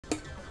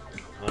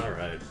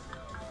Alright.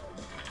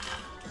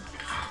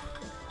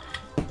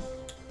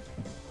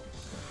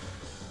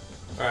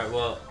 Alright,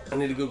 well, I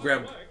need to go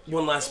grab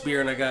one last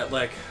beer, and I got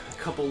like a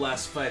couple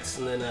last fights,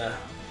 and then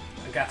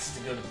I got to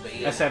go to bed.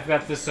 Yes, I've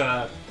got this,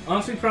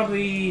 honestly,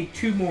 probably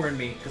 2 more in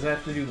me, because I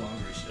have to do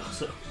laundry still,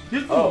 so. You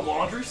have to do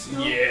laundry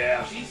still?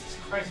 Yeah. Jesus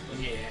Christ.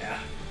 Yeah.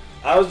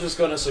 I was just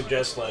gonna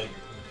suggest, like,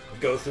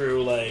 go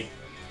through, like...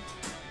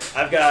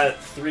 I've got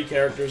 3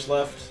 characters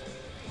left.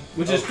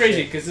 Which is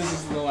crazy, because this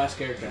is the last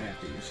character I have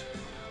to use.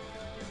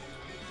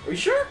 Are you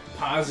sure?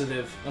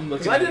 Positive. I'm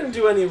looking Because I didn't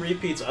do any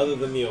repeats other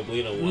than the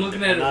Oblina one. I'm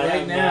looking at it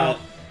right now.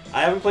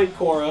 I haven't played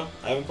Korra,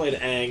 I haven't played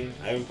Aang,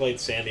 I haven't played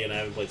Sandy, and I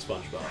haven't played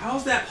SpongeBob.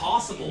 How's that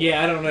possible?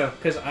 Yeah, I don't know,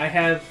 because I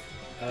have...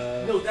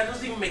 no, that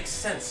doesn't even make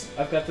sense.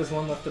 I've got this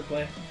one left to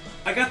play.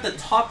 I got the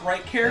top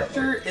right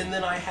character, and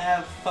then I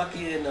have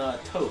fucking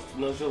Toph,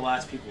 and those are the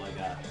last people I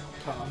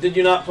got. Did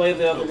you not play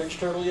the other Ninja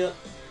Turtle yet?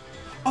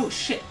 Oh,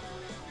 shit.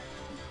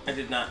 I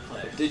did not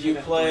play. Did you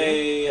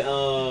play,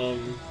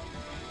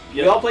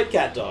 Yep. We all played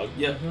Cat Dog.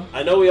 Yep.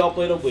 I know we all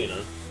played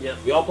Oblina. Yep.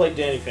 We all played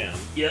Danny Phantom.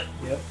 Yep.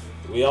 Yep.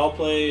 We all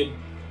played...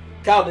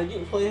 Kyle, did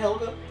you play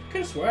Helga? I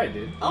could have swore I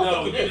did. I don't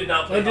No, think you did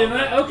not play. Oh, didn't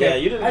I? Okay. Yeah,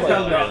 you didn't I play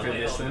felt Helga. bad for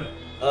this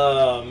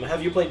then.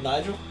 Have you played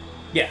Nigel?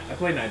 Yeah, I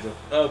played Nigel.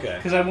 Okay.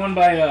 Because I won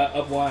by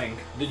uplying.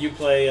 Did you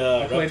play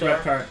I played Reptar?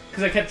 Reptar.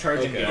 Because I kept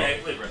charging Okay. him. Yeah, I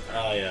played Reptar.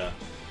 Oh,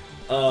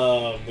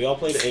 yeah. We all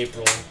played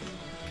April.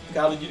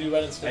 Kyle, did you do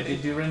Ren and Stimpy? I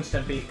did do Ren and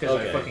Stimpy because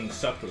I fucking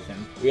sucked with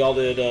him. We all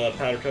did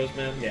Powder Toast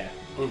Man? Yeah.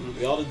 Mm-hmm.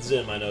 We all did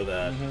Zim, I know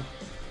that. Mm-hmm.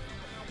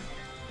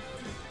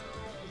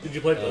 Did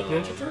you play both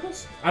Ninja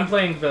Turtles? I'm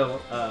playing the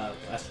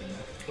last one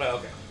now. Oh,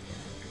 okay.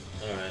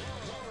 Alright.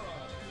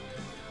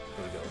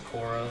 Here we go.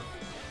 Korra.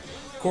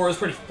 Korra's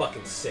pretty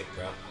fucking sick,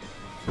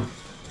 bro.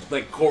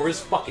 Like,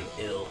 Korra's fucking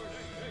ill.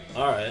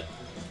 Alright.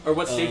 Or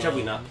what stage have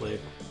we not played?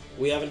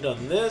 We haven't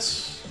done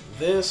this.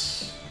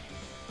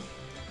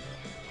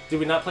 Did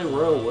we not play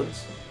Royal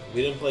Woods?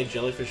 We didn't play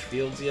Jellyfish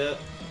Fields yet.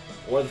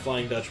 Or the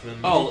Flying Dutchman.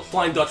 Oh,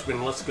 Flying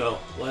Dutchman, let's go.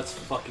 Let's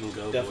fucking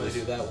go, Definitely boys.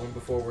 do that one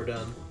before we're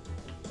done.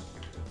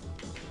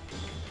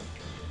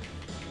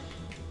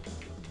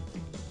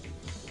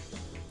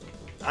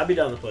 I'd be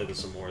down to play this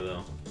some more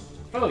though.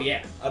 Oh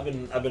yeah. I've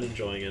been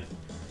enjoying it.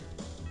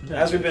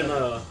 As we've been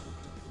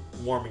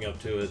warming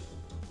up to it.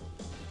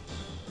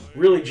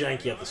 Really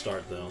janky at the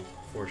start though,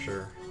 for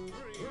sure.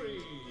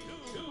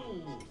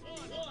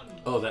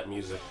 Oh, that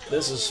music.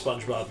 This is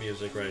SpongeBob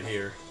music right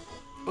here.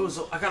 Oh,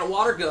 so I got a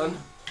water gun.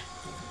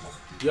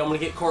 Yo, I'm gonna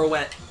get Korra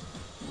wet.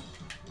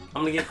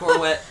 I'm gonna get Korra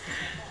wet.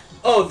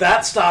 Oh,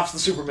 that stops the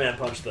Superman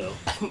punch though.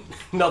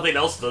 Nothing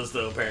else does,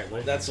 though,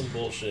 apparently. That's some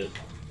bullshit.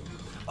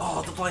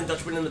 Oh, the Flying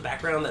Dutchman in the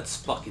background? That's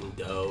fucking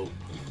dope.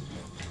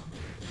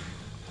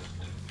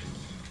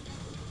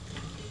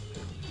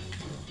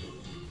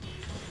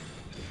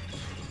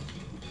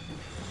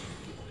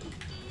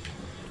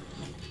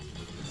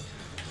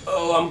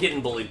 Oh, I'm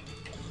getting bullied.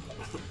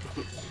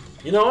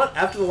 You know what?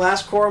 After the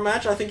last Korra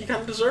match, I think you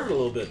kind of deserve it a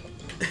little bit.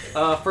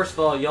 First of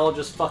all, y'all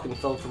just fucking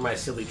fell for my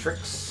silly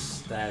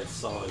tricks.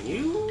 That's on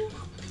you.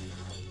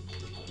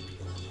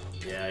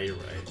 Yeah, you're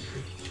right.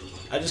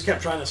 I just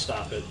kept trying to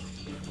stop it.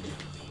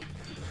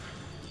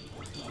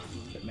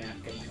 The map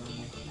getting on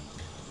me.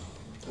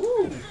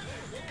 Ooh.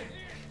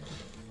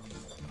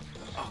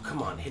 Oh,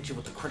 come on. Hit you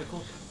with the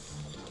critical.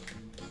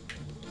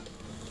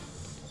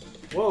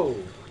 Whoa.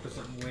 Was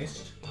it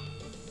waste?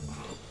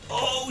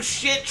 Oh,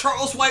 shit.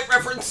 Charles White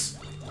reference.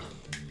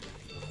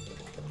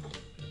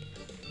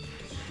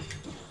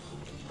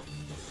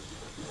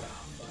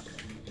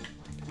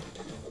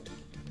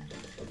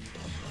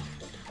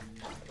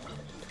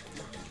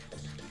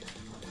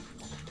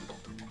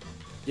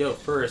 Yo,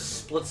 for a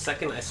split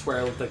second, I swear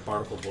I looked like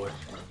Barnacle Boy.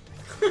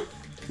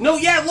 No,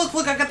 yeah, look,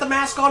 I got the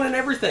mask on and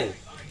everything.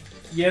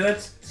 Yeah,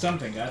 that's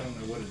something. I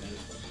don't know what it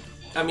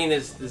is. I mean,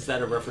 is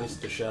that a reference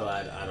to the show?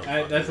 I don't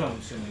know. That's what I'm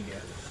assuming, yeah.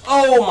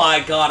 Oh my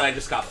god, I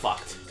just got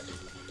fucked.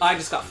 I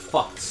just got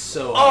fucked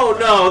so Oh hard.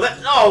 no,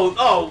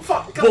 that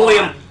fuck. Come Bully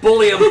on. him,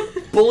 bully him,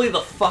 bully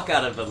the fuck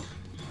out of him.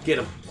 Get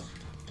him.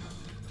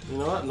 You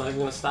know what? I'm not even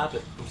gonna stop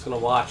it. I'm just gonna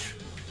watch.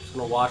 I'm just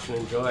gonna watch and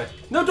enjoy.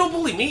 No, don't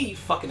bully me, you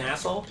fucking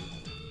asshole.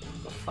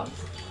 The fuck?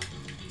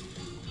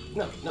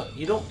 No,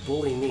 you don't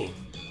bully me.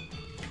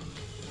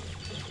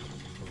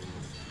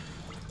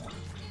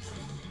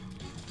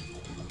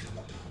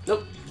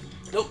 Nope.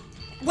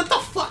 What the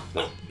fuck?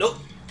 Nope.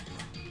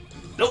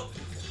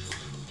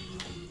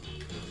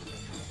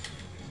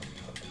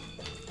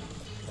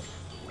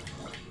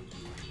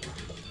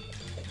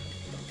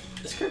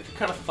 This character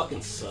kind of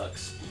fucking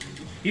sucks.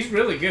 He's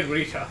really good. What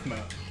are you talking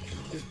about?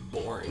 He's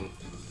boring.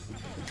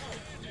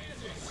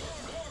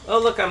 Oh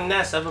look, I'm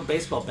Ness. I have a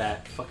baseball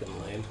bat. Fucking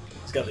lame.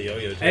 He's got the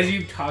yo-yo too. As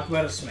you talk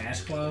about a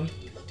Smash clone,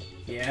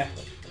 yeah.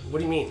 What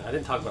do you mean? I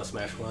didn't talk about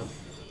Smash Clone.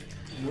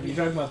 What are you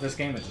talking about this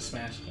game? It's a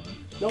Smash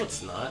clone. No,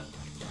 it's not.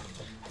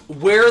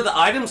 Where are the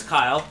items,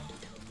 Kyle?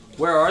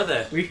 Where are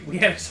they? We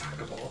had a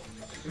soccer ball.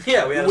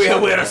 Yeah, we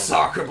had a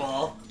soccer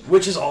ball.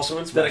 Which is also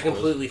in That Smash I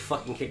completely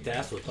fucking kicked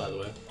ass with, by the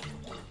way.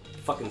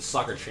 Fucking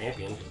soccer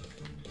champion.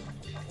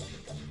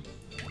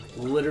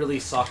 Literally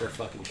soccer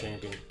fucking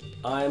champion.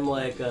 I'm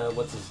like,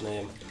 what's his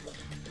name?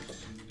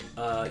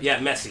 Yeah,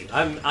 Messi.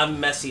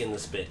 I'm Messi in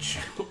this bitch.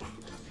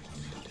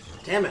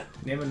 Damn it.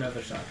 Name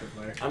another soccer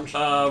player.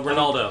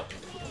 Ronaldo.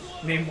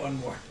 Name one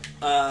more.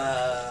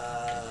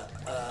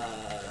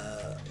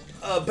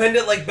 Bend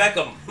it like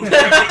Beckham.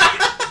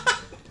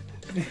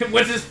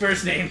 What's his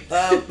first name?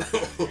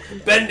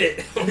 Bend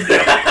it.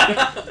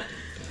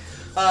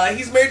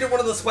 He's married to one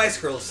of the Spice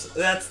Girls.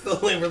 That's the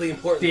only really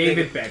important thing.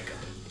 David Beckham.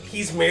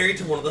 He's married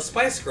to one of the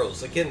Spice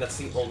Girls. Again, that's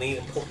the only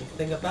important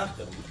thing about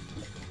them.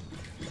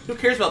 Who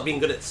cares about being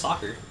good at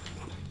soccer?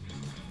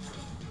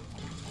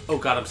 Oh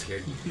god, I'm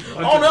scared.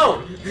 Oh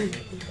no!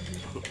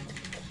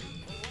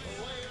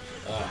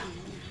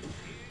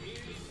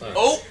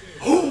 Oh!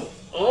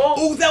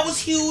 Oh, that was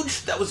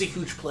huge! That was a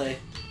huge play.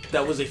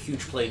 That was a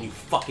huge play, and you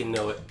fucking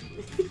know it.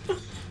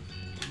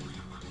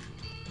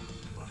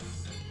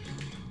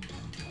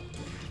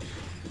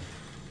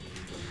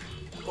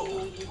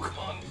 Oh, come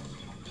on.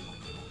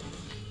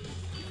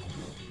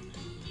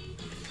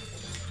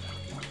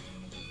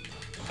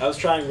 I was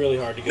trying really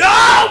hard to go. No!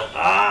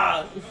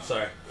 Ah!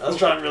 Sorry. I was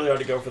trying really hard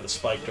to go for the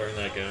spike during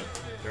that game.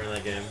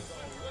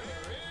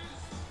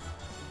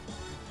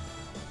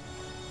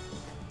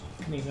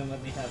 Can you even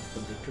let me have the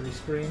victory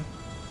screen?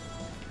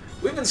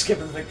 We've been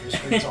skipping victory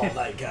screens all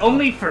night, guys.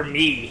 Only for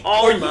me.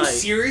 Are you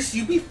serious?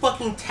 You be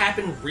fucking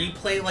tapping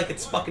replay like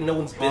it's fucking no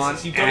one's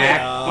business. You've done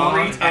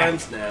it 3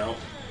 times now.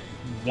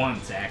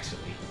 Once,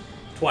 actually.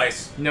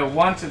 Twice. No,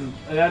 once, and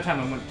that time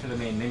I went to the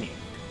main menu.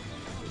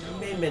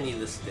 Main menu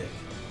this dick.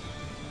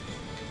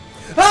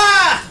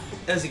 Ah!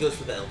 As he goes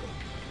for the elbow.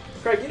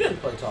 Craig, you didn't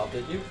play Top,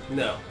 did you?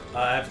 No.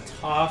 I have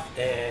Toph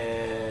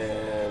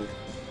and...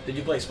 Did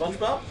you play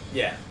SpongeBob?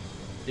 Yeah.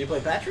 Did you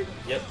play Patrick?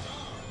 Yep.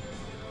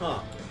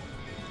 Huh.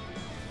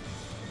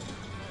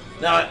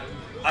 Now,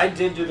 I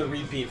did do the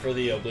repeat for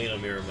the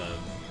Oblino Mirror mode.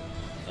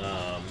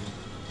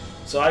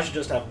 So I should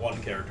just have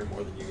one character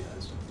more than you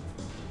guys.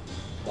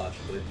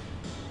 Logically.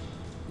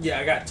 Yeah,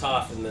 I got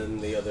Toph and then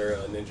the other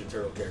Ninja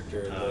Turtle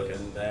character, and okay.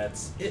 then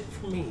that's it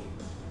for me.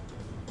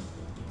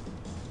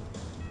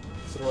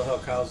 So I don't know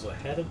how Kyle's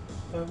ahead of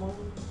my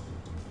one.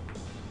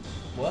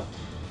 What?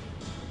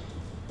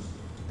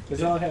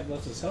 Because all I have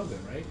left is Helga,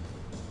 right?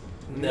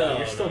 No,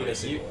 you're still no,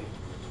 missing one.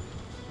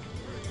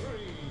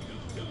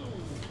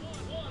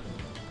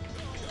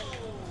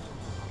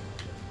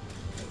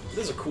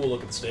 This is a cool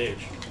looking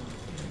stage.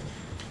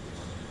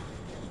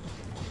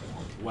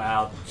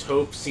 Wow,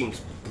 Toph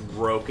seems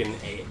broken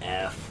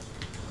AF.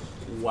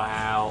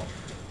 Wow.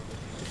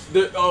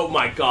 Oh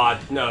my god,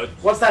 no.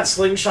 What's that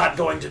slingshot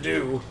going to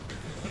do?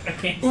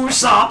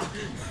 Usopp!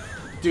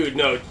 Dude,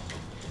 no.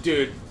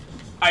 Dude,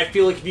 I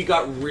feel like if you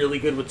got really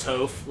good with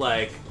Toph,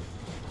 like,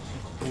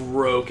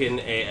 broken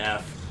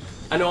AF.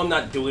 I know I'm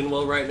not doing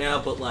well right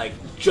now, but, like,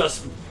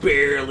 just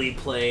barely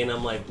playing,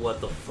 I'm like, what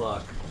the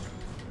fuck?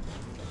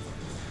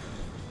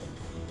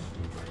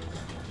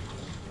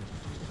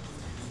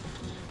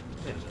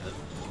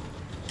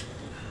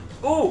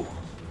 Ooh!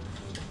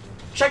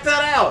 Check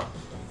that out!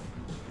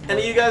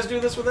 Any of you guys do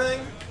this with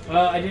Aang?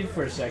 I did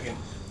for a second.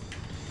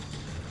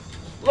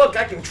 Look,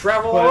 I can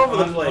travel all over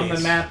the place. On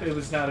the map, it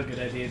was not a good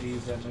idea to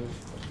use that move.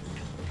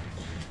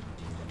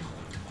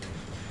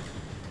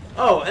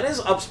 Oh, and his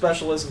up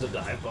special isn't a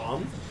dive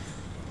bomb.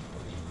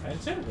 I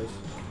didn't say it was.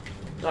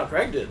 No,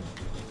 Craig did.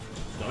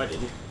 No, I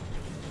didn't.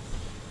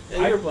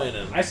 Yeah, you were playing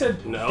him. I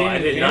said no, Dan I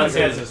did not Advance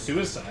say has that. a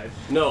suicide.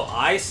 No,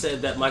 I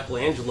said that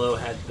Michelangelo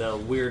had the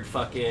weird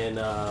fucking,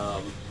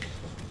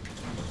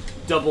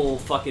 double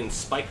fucking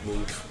spike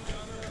move.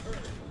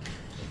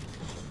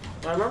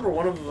 I remember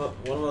one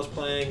of us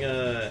playing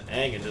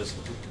Aang and just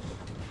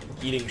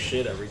eating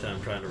shit every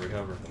time trying to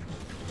recover.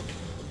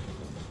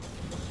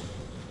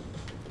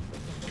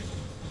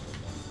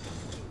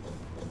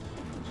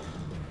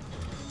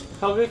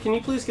 Helga, can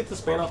you please get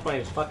this man off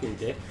my fucking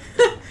dick?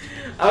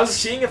 I was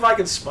seeing if I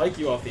could spike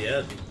you off the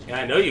edge. Yeah,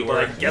 I know you were.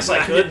 I guess I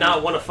did could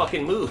not want to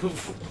fucking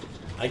move.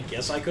 I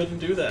guess I couldn't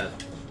do that.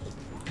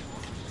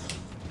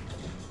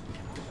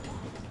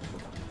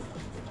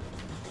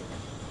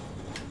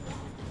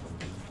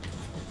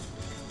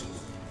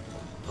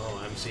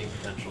 Oh, I'm seeing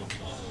potential.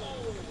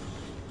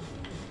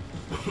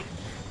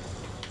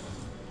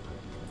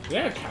 Is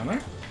that a counter?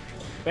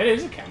 That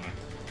is a counter.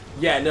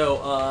 Yeah,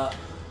 no,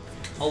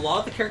 a lot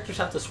of the characters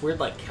have this weird,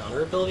 like,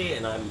 counter ability,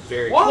 and I'm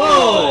very... Whoa!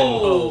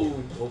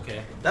 Oh,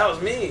 okay. That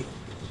was me!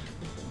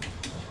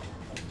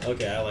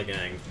 Okay, I like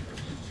Aang.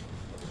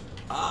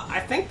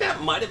 I think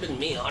that might have been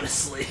me,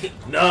 honestly.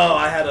 No,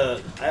 I had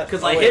a...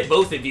 Because I hit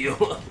both of you.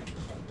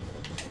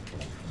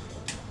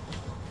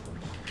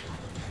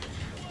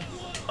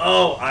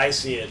 Oh, I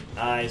see it.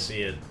 I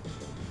see it.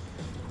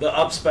 The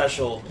up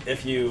special,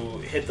 if you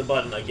hit the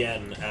button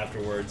again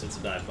afterwards, it's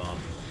a dive bomb.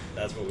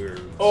 That's what we were...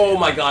 Oh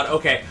my god,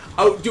 okay.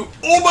 Oh, dude.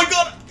 Oh my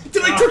god!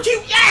 Did I trick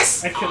you?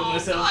 Yes! I killed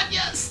myself. God,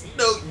 yes!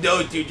 No,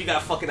 no, dude, you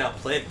got fucking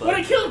outplayed, buddy. What?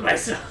 I killed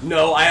myself.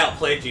 No, I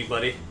outplayed you,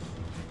 buddy.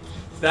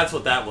 That's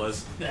what that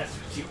was. That's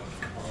what you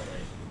want to call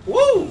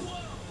it. Woo!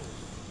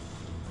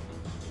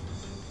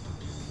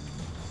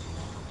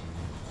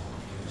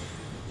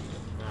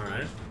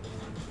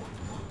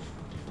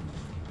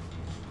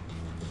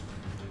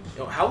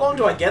 Oh, how long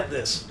do I get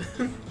this?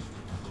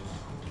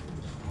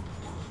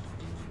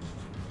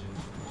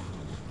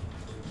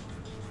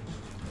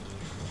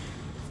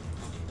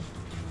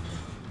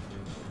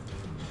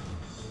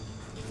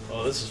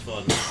 Oh, this is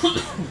fun.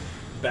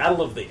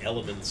 Battle of the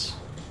Elements.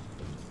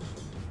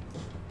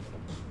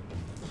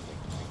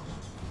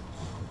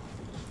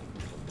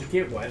 I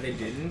get why they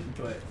didn't,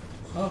 but...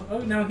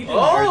 Oh no, he didn't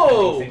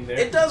Oh! anything there.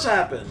 It does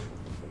happen.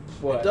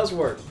 What? It does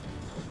work.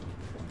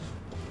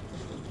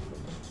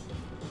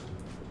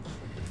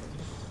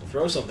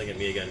 Throw something at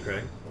me again,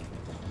 Craig.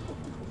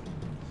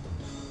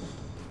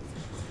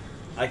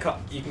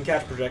 You can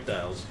catch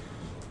projectiles.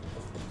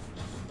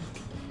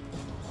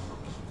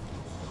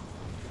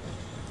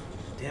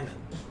 Damn it.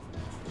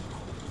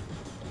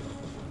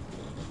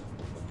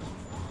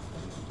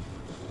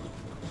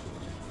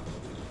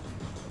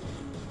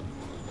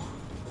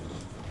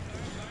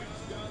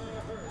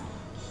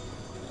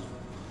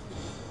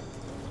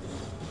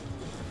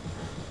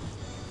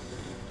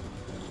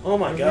 Oh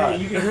my god.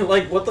 You can,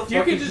 like, what the fuck?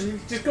 You can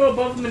just go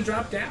above them and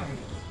drop down.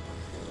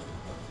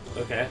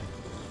 Okay.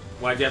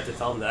 Why'd you have to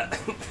tell him that?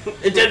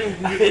 It didn't.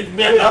 It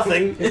meant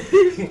nothing.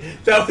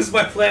 That was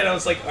my plan. I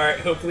was like, alright,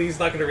 hopefully he's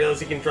not going to realize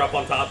he can drop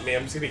on top of me.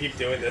 I'm just going to keep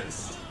doing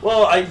this.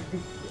 Well, I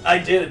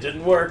did. It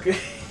didn't work.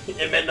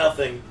 It meant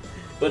nothing.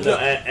 But no,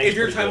 if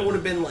your time would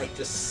have been like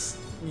just,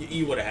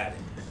 you would have had it.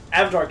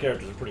 Avatar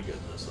characters are pretty good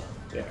in this, though.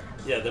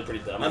 Yeah, they're pretty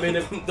dumb. I mean,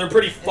 they're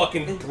pretty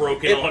fucking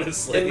broken,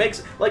 honestly. It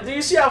makes like. Do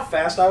you see how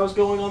fast I was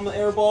going on the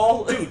air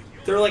ball? Dude,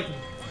 they're like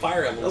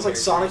fire emblem. That was like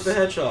Sonic the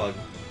Hedgehog.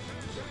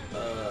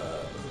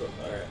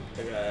 Alright,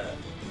 I got.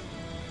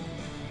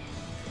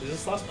 Is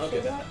this last person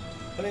I got? I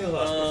think it's the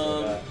last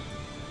person I got.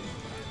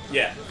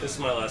 Yeah, this is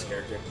my last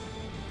character.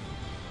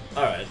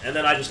 Alright, and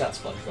then I just got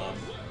SpongeBob.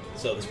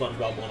 So the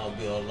SpongeBob one I'll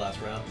be the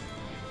last round.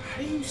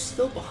 How are you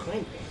still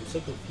behind me? I'm so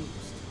confused.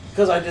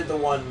 Because I did the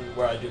one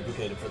where I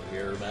duplicated for the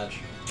mirror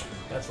match.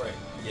 That's right.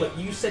 Yeah. But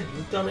you said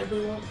you've done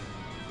everyone?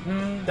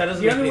 That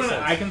doesn't The make only any one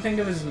sense. I can think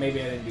of is maybe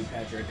I didn't do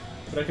Patrick,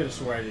 but I could have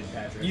swore I did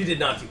Patrick. You did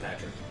not do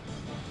Patrick.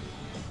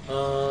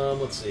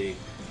 Let's see.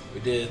 We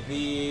did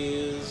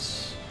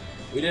these.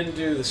 We didn't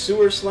do the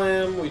Sewer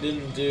Slam. We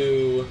didn't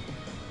do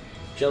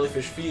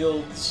Jellyfish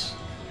Fields.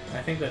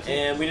 I think that's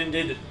And we didn't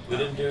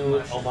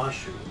do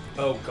Omashu.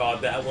 Oh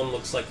god, that one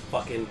looks like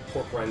fucking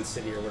Pork Rind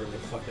City or whatever the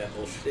fuck that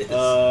bullshit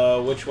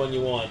is. Which one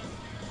you want?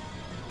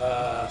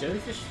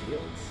 Jellyfish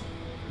Fields.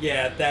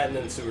 Yeah, that and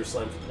then Sewer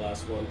Slam for the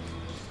last one.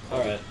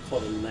 Alright.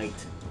 Called a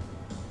Knight.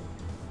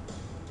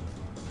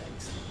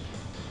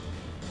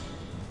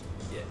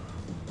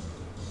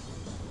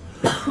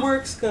 Yeah.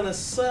 Work's gonna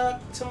suck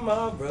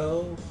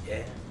tomorrow.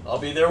 Yeah. I'll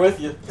be there with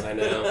you. I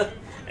know.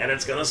 And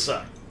it's gonna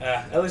suck.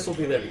 At least we'll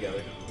be there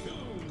together.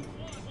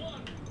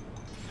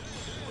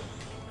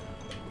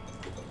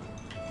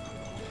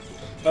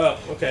 Oh,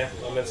 okay.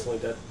 I'm instantly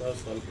dead. That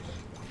was fun.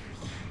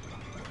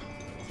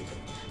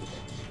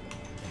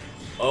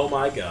 Oh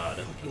my god.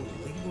 Fucking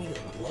leave me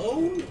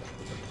alone?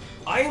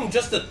 I am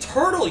just a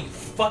turtle, you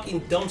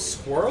fucking dumb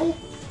squirrel!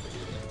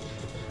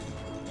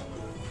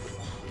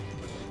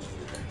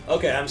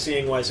 Okay, I'm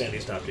seeing why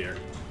Sandy's top tier.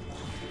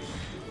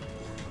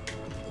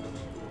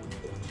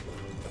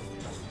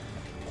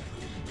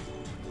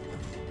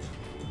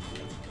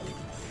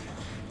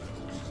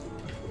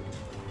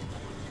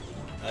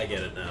 I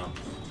get it now.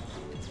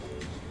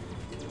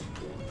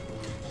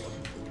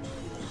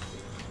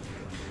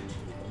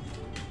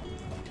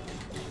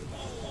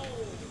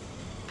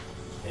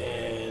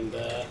 And,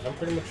 I'm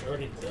pretty much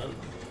already done.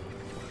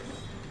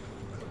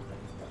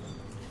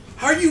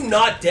 How are you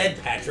not dead,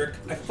 Patrick?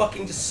 I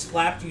fucking just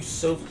slapped you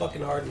so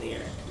fucking hard in the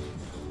air.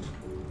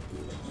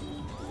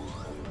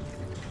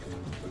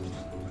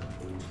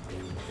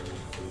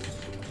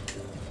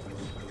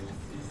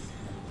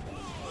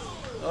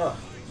 Ugh.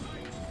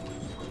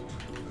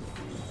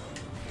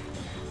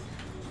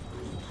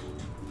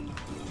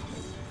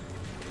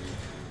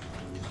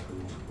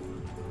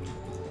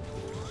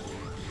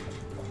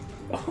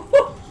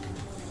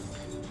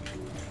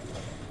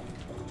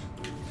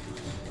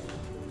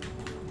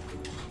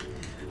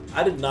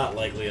 I did not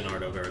like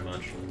Leonardo very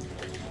much.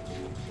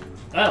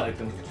 I liked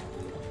him.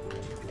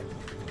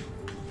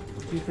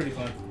 He's pretty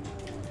fun.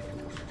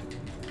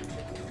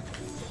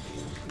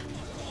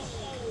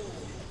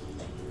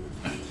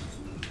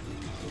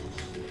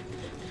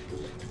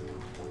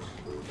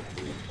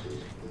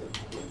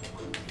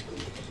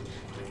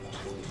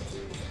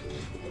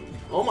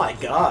 Oh my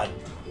god.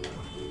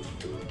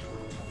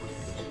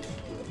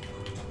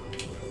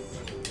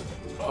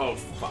 Oh,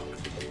 fuck.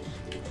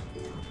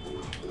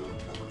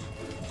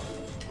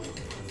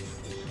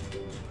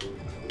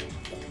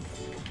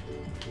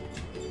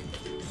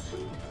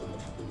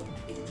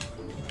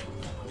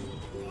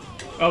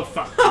 Oh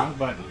fuck, wrong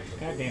button.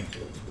 God damn.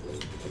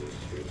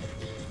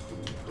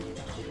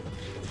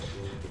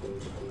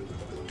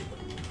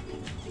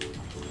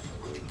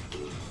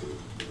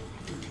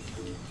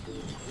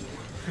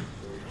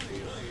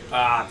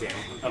 Ah, damn.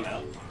 I'm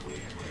out.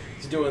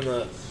 He's doing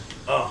the...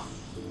 Oh.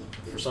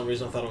 For some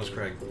reason I thought it was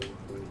Craig.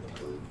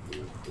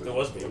 It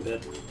was me, I'm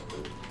dead.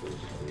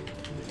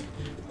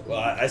 Well,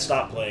 I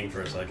stopped playing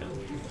for a second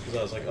because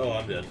I was like, oh,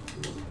 I'm dead.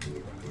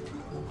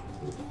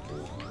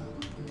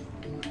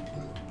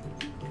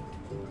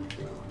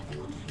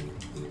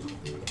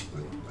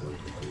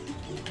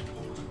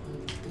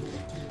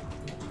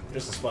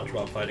 Just a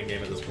SpongeBob fighting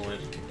game at this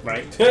point.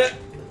 Right.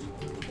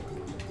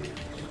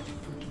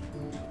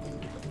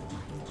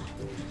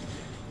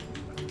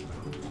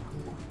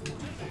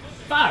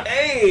 Fuck!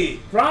 Hey!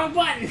 Wrong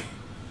button!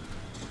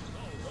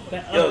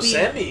 That Yo,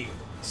 upbeat-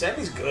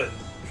 Sammy's good.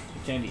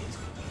 Sandy is.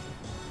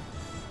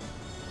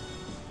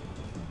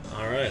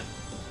 Alright.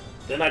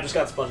 Then I just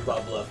got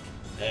SpongeBob left.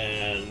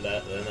 And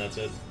that's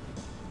it.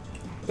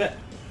 Bet.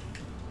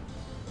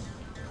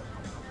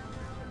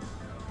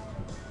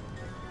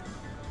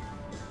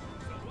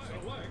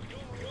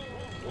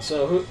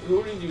 So,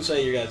 who did you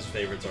say your guys'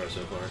 favorites are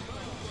so far?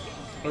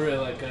 I really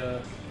like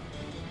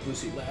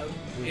Lucy Loud,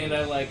 and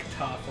I like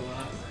Toph a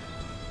lot.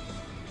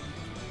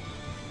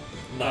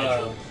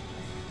 Nigel.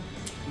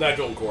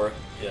 Nigel and Cora.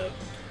 Yeah.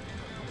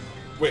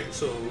 Wait,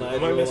 so am I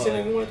Nigel, missing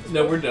anyone? at this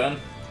No, point? we're done.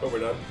 Oh, we're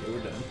done. Yeah, we're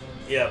done.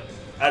 Yeah.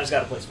 I just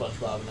gotta play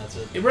SpongeBob and that's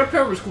it. Yeah, Red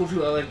Power was cool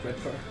too. I like Red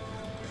Power.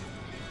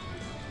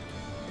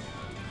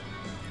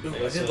 Ooh, Yeah, I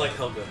did so- like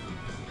Helga.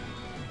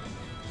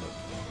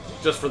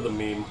 Just for the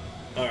meme.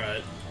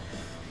 Alright.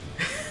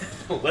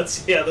 Let's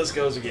see how this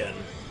goes again.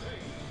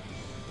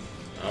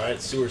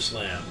 Alright, Sewer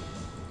Slam.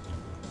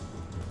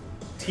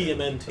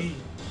 TMNT.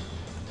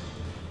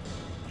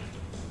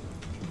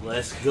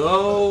 Let's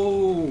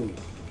go!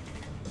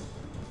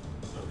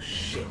 Oh,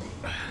 shit.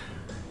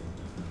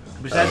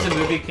 Besides the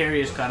movie,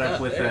 Carrie is caught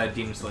up with there.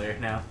 Demon Slayer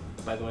now.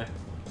 By the way,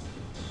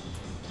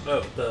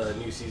 Oh, the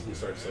new season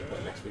starts like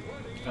what, next week?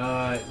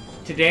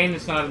 today and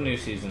it's not a new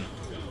season.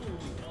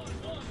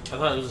 I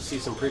thought it was a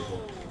season prequel.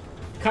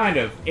 Kind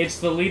of. It's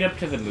the lead up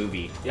to the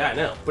movie. Yeah, I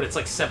know, but it's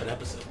like 7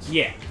 episodes.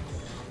 Yeah,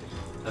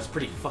 That's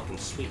pretty fucking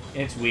sweet.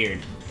 it's weird.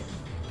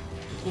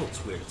 Ooh,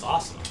 it's weird. It's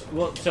awesome.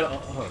 Well, so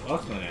I'll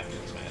explain after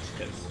this match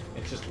because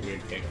it's just a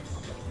weird kick.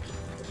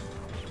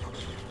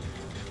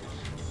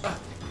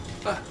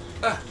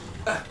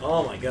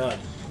 Oh my god.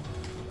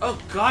 Oh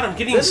god, I'm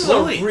getting This is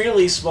bullied. a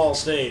really small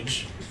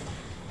stage.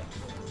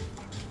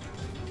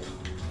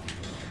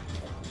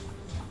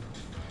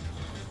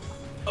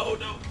 Oh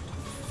no!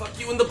 Fuck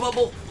you in the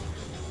bubble.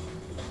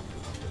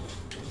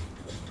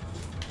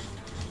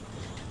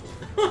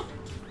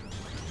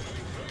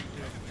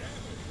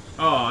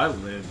 Oh, I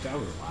lived. I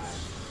was alive.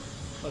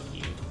 Fuck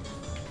you.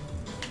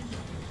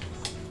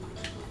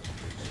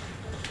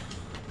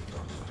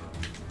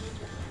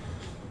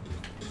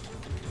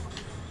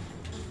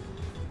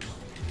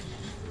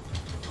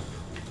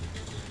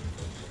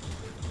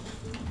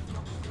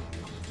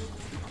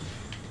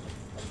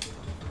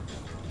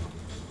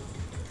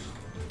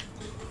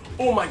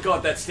 Oh my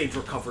god, that stage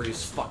recovery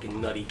is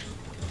fucking nutty.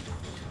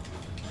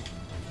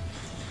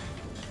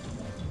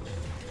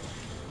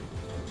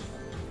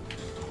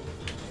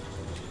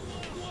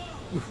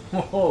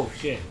 Oh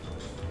shit.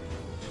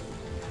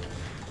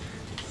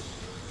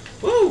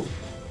 Woo!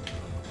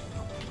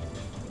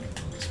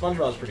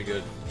 SpongeBob's pretty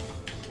good.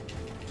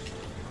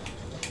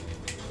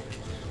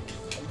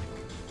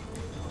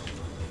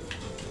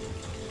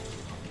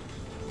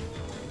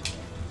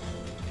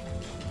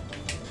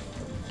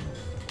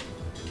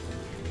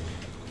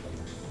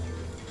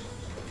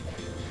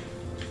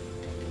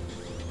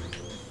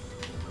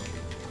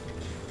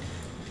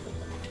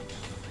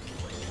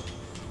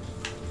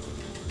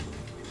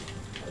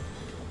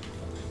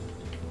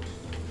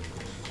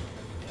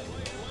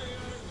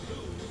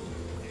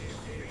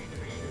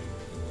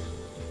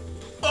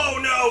 Oh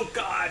no,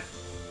 god!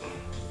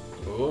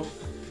 Ooh.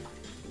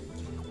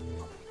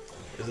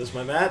 Is this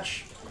my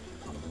match?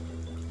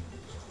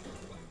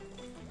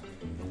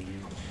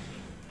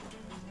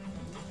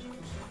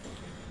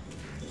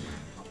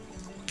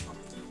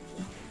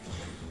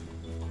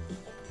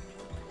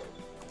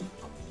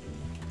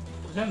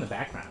 What's that in the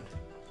background?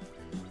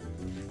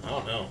 I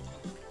don't know.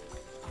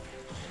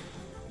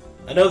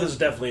 I know this is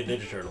definitely a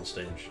Ninja Turtle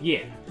stage.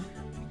 Yeah.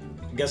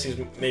 I guess he's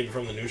maybe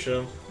from the new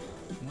show.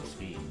 Must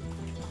be.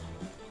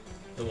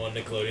 The one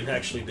Nickelodeon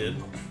actually did.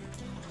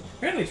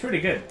 Apparently, it's pretty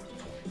good.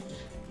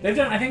 They've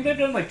done. I think they've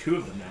done like 2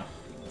 of them now.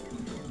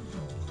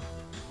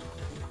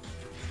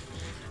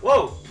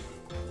 Whoa!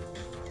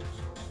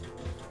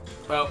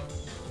 Well.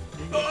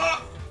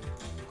 Ah!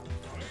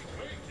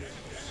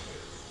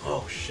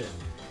 Oh shit.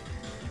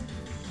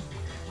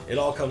 It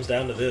all comes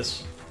down to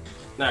this.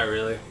 Not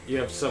really. You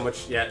have so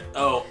much yet.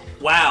 Oh,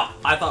 wow.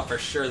 I thought for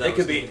sure that It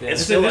was could be- gonna it's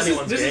this. still this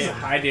anyone's is a game.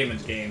 high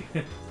damage game.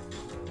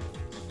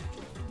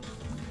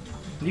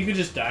 You could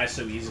just die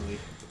so easily.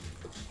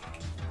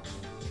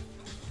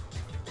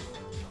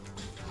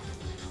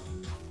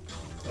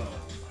 Oh.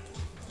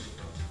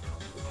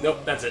 Nope,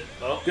 that's it.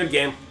 Oh. Good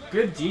game.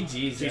 Good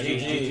GG's.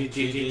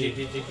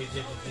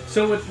 GG.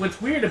 So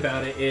what's weird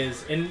about it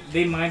is, and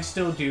they might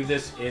still do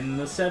this in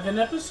the 7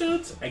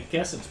 episodes. I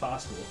guess it's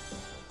possible,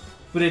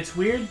 but it's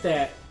weird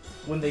that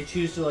when they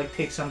choose to like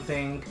take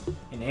something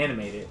and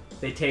animate it,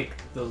 they take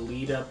the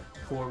lead up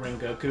for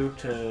Rengoku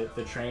to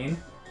the train,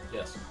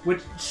 Yes.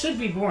 Which should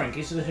be boring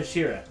because he's a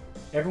Hashira.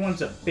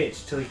 Everyone's a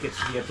bitch till he gets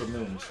to the upper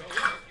moons.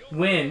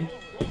 When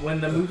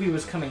the movie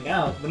was coming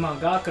out, the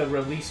mangaka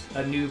released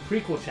a new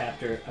prequel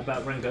chapter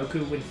about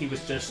Rengoku when he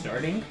was just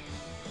starting.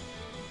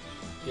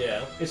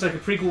 Yeah. It's like a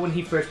prequel when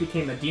he first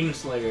became a demon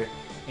slayer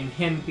and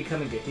him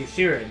becoming a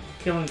Hashira and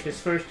killing his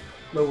first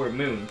lower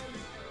moon.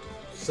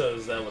 So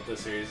is that what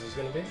this series is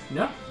going to be?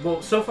 No.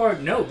 Well, so far,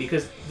 no,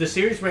 because the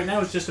series right now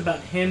is just about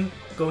him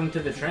going to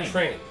the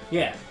train.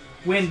 Yeah.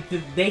 We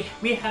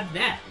have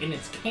that, and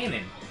it's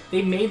canon.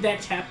 They made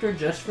that chapter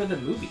just for the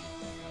movie.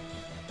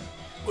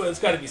 Well, it's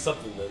got to be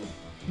something then.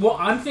 Well,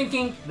 I'm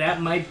thinking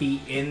that might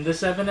be in the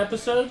 7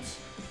 episodes.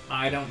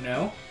 I don't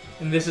know.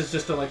 And this is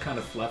just to, like, kind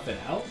of fluff it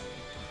out.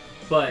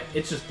 But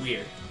it's just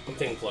weird. I'm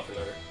thinking fluffing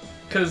over.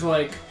 Because,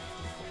 like,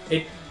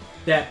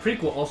 that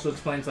prequel also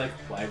explains, like,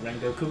 why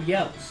Rengoku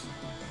yells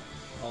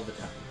all the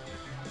time.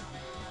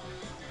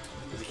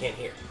 Because he can't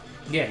hear.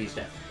 Yeah, he's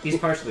deaf. He's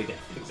partially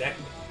deaf.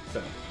 Exactly.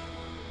 So,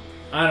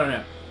 I don't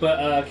know.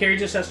 But Carrie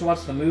just has to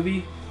watch the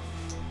movie.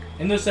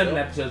 In those 7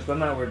 episodes, but I'm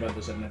not worried about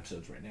those 7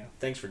 episodes right now.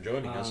 Thanks for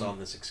joining us on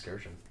this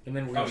excursion. And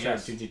then we're going to start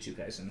Jujutsu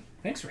Kaisen.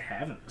 Thanks for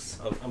having us.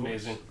 Oh,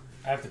 amazing.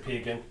 I have to pee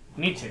again.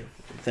 Me too.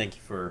 Thank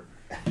you for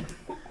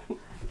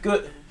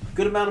good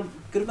amount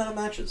of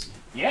matches.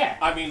 Yeah.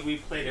 I mean,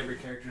 we've played every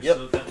character, Yep.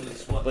 so that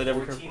was what, Played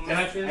every 14 And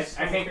I matches?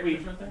 think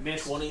we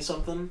missed 20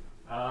 something.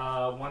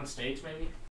 one stage maybe.